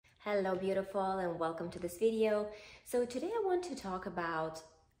Hello beautiful, and welcome to this video. So today I want to talk about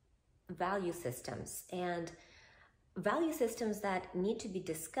value systems and value systems that need to be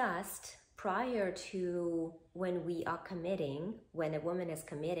discussed prior to when we are committing, when a woman is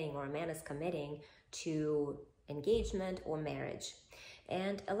committing or a man is committing to engagement or marriage.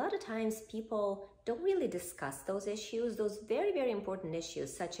 And a lot of times people don't really discuss those issues, those very, very important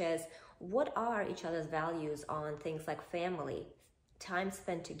issues, such as what are each other's values on things like family, time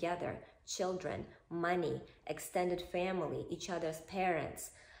spent together, children, money, extended family, each other's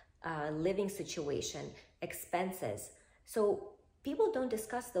parents, living situation, expenses. So people don't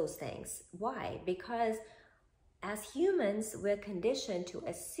discuss those things. Why? Because as humans, we're conditioned to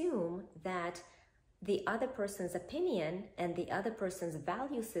assume that the other person's opinion and the other person's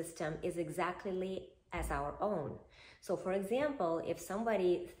value system is exactly as our own. So for example, if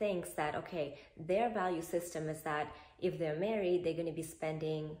somebody thinks that, okay, their value system is that if they're married, they're going to be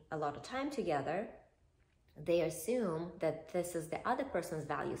spending a lot of time together, they assume that this is the other person's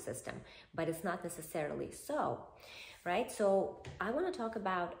value system, but it's not necessarily so, right? So I want to talk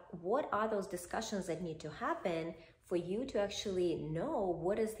about what are those discussions that need to happen for you to actually know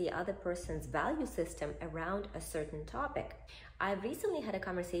what is the other person's value system around a certain topic. I recently had a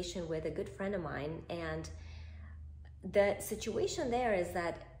conversation with a good friend of mine, and the situation there is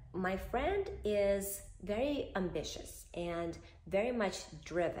that my friend is very ambitious and very much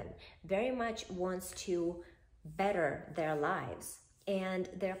driven, very much wants to better their lives. And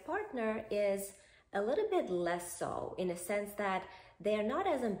their partner is a little bit less so, in a sense that they're not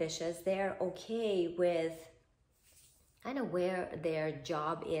as ambitious. They're okay with kind of where their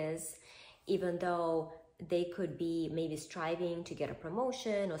job is, even though they could be maybe striving to get a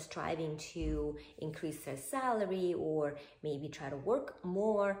promotion or striving to increase their salary, or maybe try to work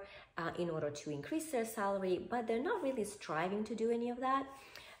more in order to increase their salary, but they're not really striving to do any of that.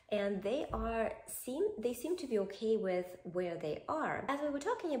 And they seem to be okay with where they are. As we were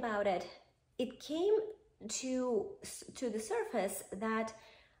talking about it, it came to the surface that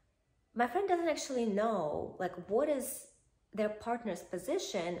my friend doesn't actually know, like, what is their partner's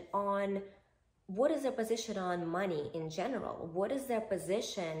position on money in general? What is their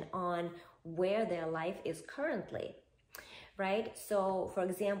position on where their life is currently, right? So for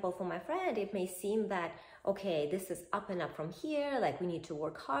example, for my friend, it may seem that, okay, this is up and up from here, like we need to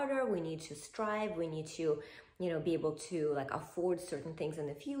work harder, we need to strive, we need to, be able to like afford certain things in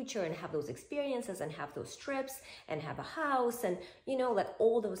the future and have those experiences and have those trips and have a house and, like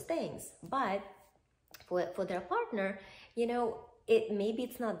all those things. But for their partner, maybe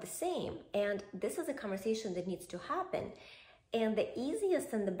it's not the same. And this is a conversation that needs to happen. And the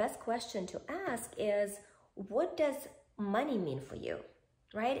easiest and the best question to ask is, what does money mean for you,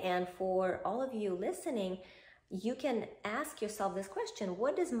 right? And for all of you listening, you can ask yourself this question: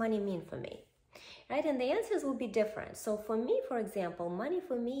 what does money mean for me, right? And the answers will be different. So for me, for example, money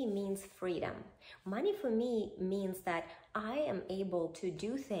for me means freedom. Money for me means that I am able to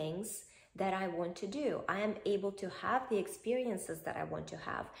do things that I want to do. I am able to have the experiences that I want to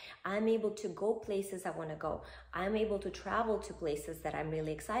have. I'm able to go places I want to go. I'm able to travel to places that I'm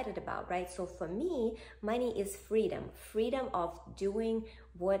really excited about, right? So for me, money is freedom. Freedom of doing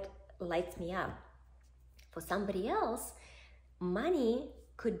what lights me up. For somebody else, money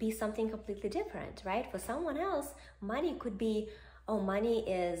could be something completely different, right? For someone else, money could be, oh, money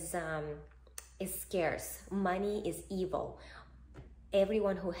is scarce. Money is evil.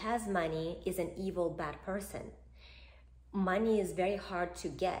 Everyone who has money is an evil, bad person. Money is very hard to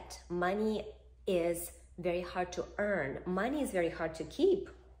get. Money is very hard to earn. Money is very hard to keep,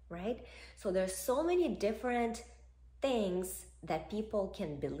 right? So there's so many different things that people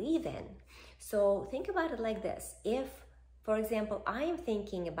can believe in. So think about it like this. If, for example, I am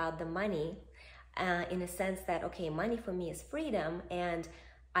thinking about the money in a sense that, okay, money for me is freedom, and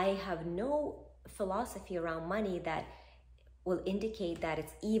I have no philosophy around money that will indicate that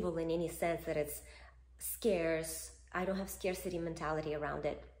it's evil in any sense, that it's scarce. I don't have scarcity mentality around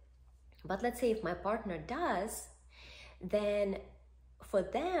it. But let's say if my partner does, then for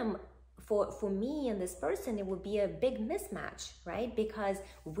them, for me and this person, it would be a big mismatch, right? Because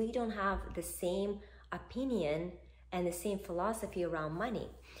we don't have the same opinion and the same philosophy around money.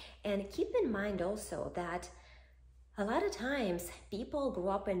 And keep in mind also that a lot of times people grow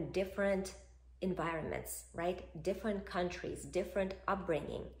up in different environments, right? Different countries, different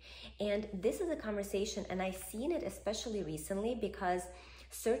upbringing. And this is a conversation, and I've seen it especially recently because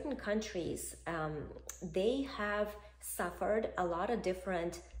certain countries, they have suffered a lot of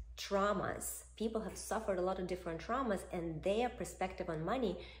different traumas. people have suffered a lot of different traumas, and their perspective on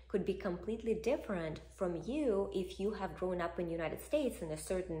money could be completely different from you if you have grown up in the United States in a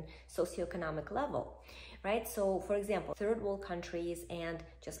certain socioeconomic level, right? So for example, third world countries and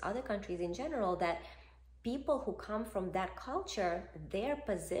just other countries in general, that people who come from that culture, their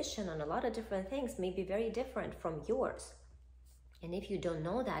position on a lot of different things may be very different from yours. And if you don't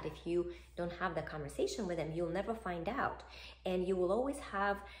know that, if you don't have the conversation with them, you'll never find out. And you will always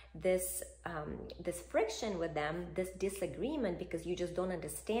have this, this friction with them, this disagreement, because you just don't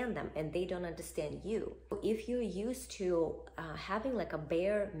understand them and they don't understand you. If you're used to having like a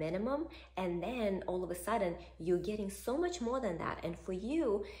bare minimum, and then all of a sudden you're getting so much more than that, and for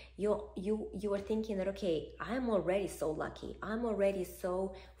you, you are thinking that, okay, I'm already so lucky. I'm already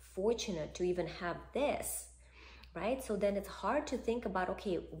so fortunate to even have this. Right? So then it's hard to think about,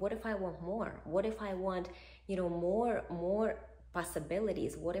 okay, what if I want more? What if I want, you know, more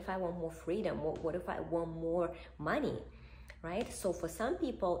possibilities? What if I want more freedom? What if I want more money? Right? So for some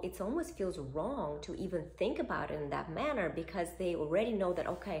people, it almost feels wrong to even think about it in that manner, because they already know that,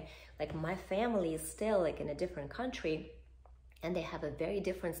 okay, like my family is still like in a different country, and they have a very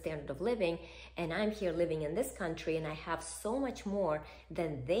different standard of living, and I'm here living in this country, and I have so much more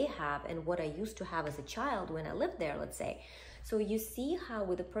than they have and what I used to have as a child when I lived there, let's say. So you see how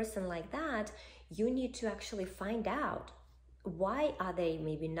with a person like that, you need to actually find out, why are they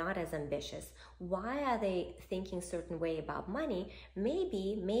maybe not as ambitious? Why are they thinking a certain way about money?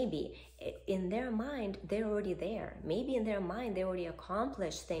 Maybe in their mind, they're already there. Maybe in their mind, they already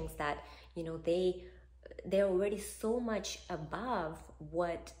accomplished things that, you know, they're already so much above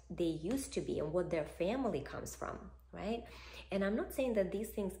what they used to be and what their family comes from, right? And I'm not saying that these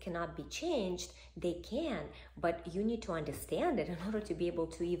things cannot be changed. They can, but you need to understand it in order to be able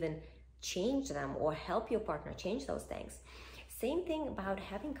to even change them or help your partner change those things. Same thing about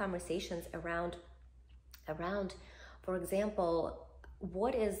having conversations around, for example,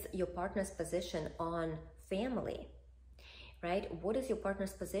 what is your partner's position on family, right? What is your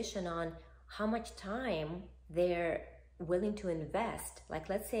partner's position on how much time they're willing to invest? Like,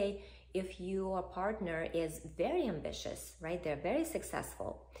 let's say if your partner is very ambitious, right? They're very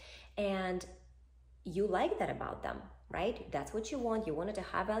successful, and you like that about them, right? That's what you want. You wanted a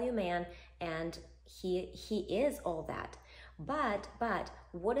high value man, and he is all that. But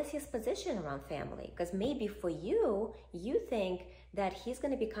what is his position around family? Because maybe for you, you think that he's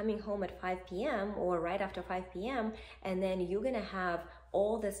going to be coming home at 5 p.m. or right after 5 p.m. and then you're going to have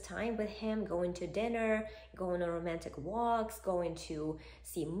all this time with him, going to dinner, going on romantic walks, going to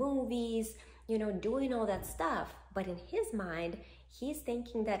see movies, you know, doing all that stuff. But in his mind, he's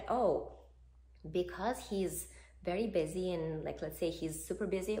thinking that, oh, because he's very busy, and like, let's say he's super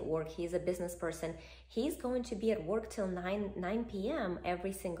busy at work, he's a business person, he's going to be at work till 9 p.m.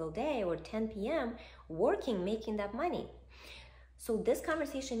 every single day, or 10 p.m. working, making that money. So this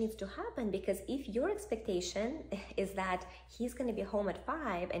conversation needs to happen, because if your expectation is that he's going to be home at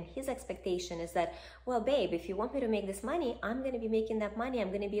 5, and his expectation is that, well, babe, if you want me to make this money, I'm going to be making that money. I'm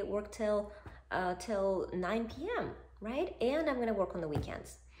going to be at work till 9 p.m., right? And I'm going to work on the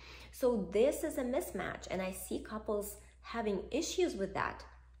weekends. So this is a mismatch, and I see couples having issues with that.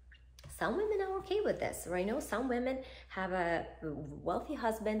 Some women are okay with this, right? I know some women have a wealthy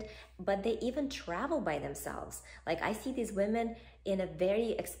husband, but they even travel by themselves. Like, I see these women in a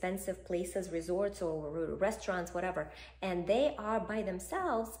very expensive places, resorts or restaurants, whatever, and they are by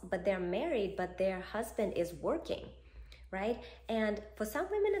themselves, but they're married, but their husband is working, right? And for some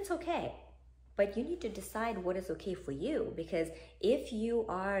women, it's okay. But you need to decide what is okay for you, because if you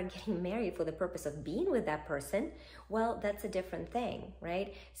are getting married for the purpose of being with that person, well, that's a different thing,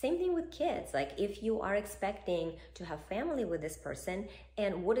 right? Same thing with kids. Like, if you are expecting to have family with this person,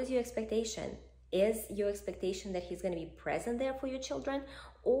 and what is your expectation? Is your expectation that he's going to be present there for your children,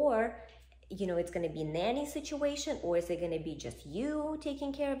 or, you know, it's going to be a nanny situation, or is it going to be just you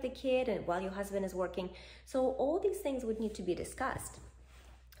taking care of the kid and while your husband is working? So all these things would need to be discussed,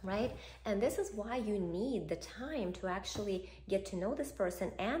 right? And this is why you need the time to actually get to know this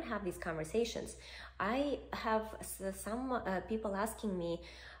person and have these conversations. I have some people asking me,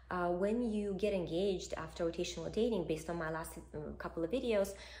 when you get engaged after rotational dating, based on my last couple of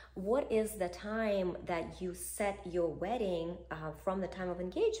videos, what is the time that you set your wedding from the time of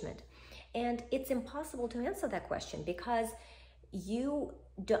engagement? And it's impossible to answer that question, because you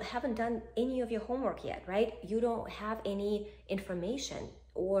haven't done any of your homework yet, right? You don't have any information,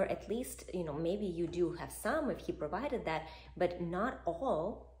 or at least, you know, maybe you do have some if he provided that, but not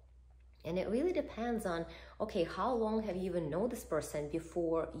all. And it really depends on, okay, how long have you even known this person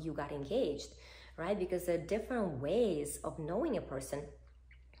before you got engaged, right? Because there are different ways of knowing a person.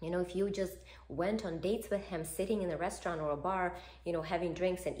 You know, if you just went on dates with him, sitting in a restaurant or a bar, you know, having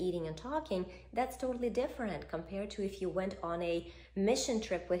drinks and eating and talking, that's totally different compared to if you went on a mission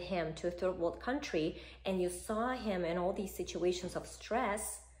trip with him to a third world country and you saw him in all these situations of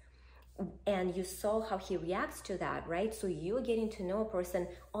stress and you saw how he reacts to that, right? So you're getting to know a person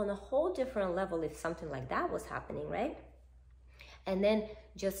on a whole different level if something like that was happening, right? And then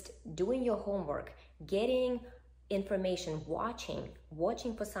just doing your homework, getting information,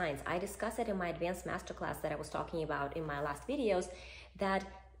 watching for signs. I discussed it in my advanced masterclass that I was talking about in my last videos, that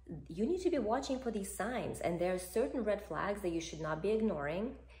you need to be watching for these signs, and there are certain red flags that you should not be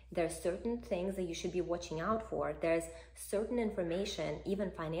ignoring. There are certain things that you should be watching out for. There's certain information, even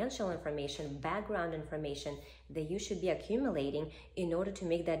financial information, background information that you should be accumulating in order to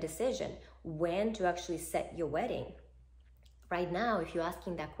make that decision when to actually set your wedding. Right now, if you're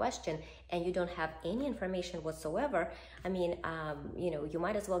asking that question and you don't have any information whatsoever, I mean, you know, you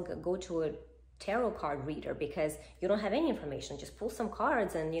might as well go to a tarot card reader because you don't have any information. Just pull some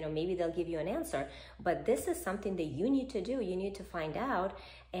cards and, you know, maybe they'll give you an answer. But this is something that you need to do. You need to find out.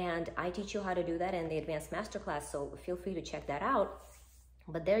 And I teach you how to do that in the advanced masterclass. So feel free to check that out.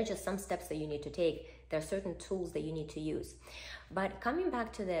 But there are just some steps that you need to take. There are certain tools that you need to use. But coming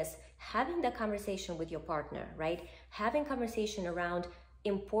back to this, having that conversation with your partner, right? Having conversation around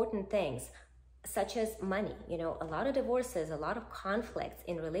important things such as money. You know, a lot of divorces, a lot of conflicts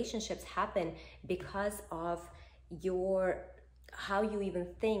in relationships happen because of how you even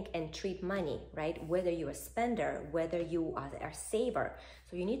think and treat money, right? Whether you're a spender, whether you are a saver.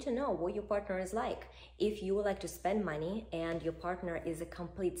 So you need to know what your partner is like. If you would like to spend money and your partner is a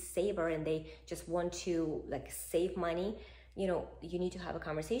complete saver and they just want to like save money, you know, you need to have a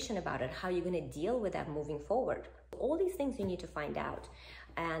conversation about it. How are you going to deal with that moving forward? All these things you need to find out.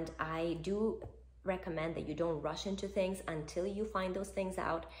 And I do recommend that you don't rush into things until you find those things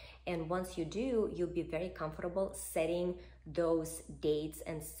out. And once you do, you'll be very comfortable setting those dates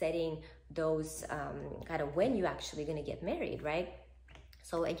and setting those kind of when you're actually going to get married, right?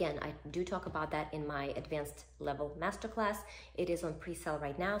 So again, I do talk about that in my advanced level masterclass. It is on pre-sale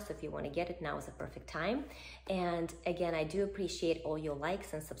right now, so if you want to get it, now is the perfect time. And again, I do appreciate all your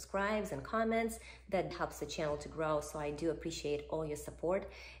likes and subscribes and comments. That helps the channel to grow, so I do appreciate all your support.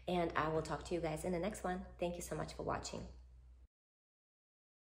 And I will talk to you guys in the next one. Thank you so much for watching.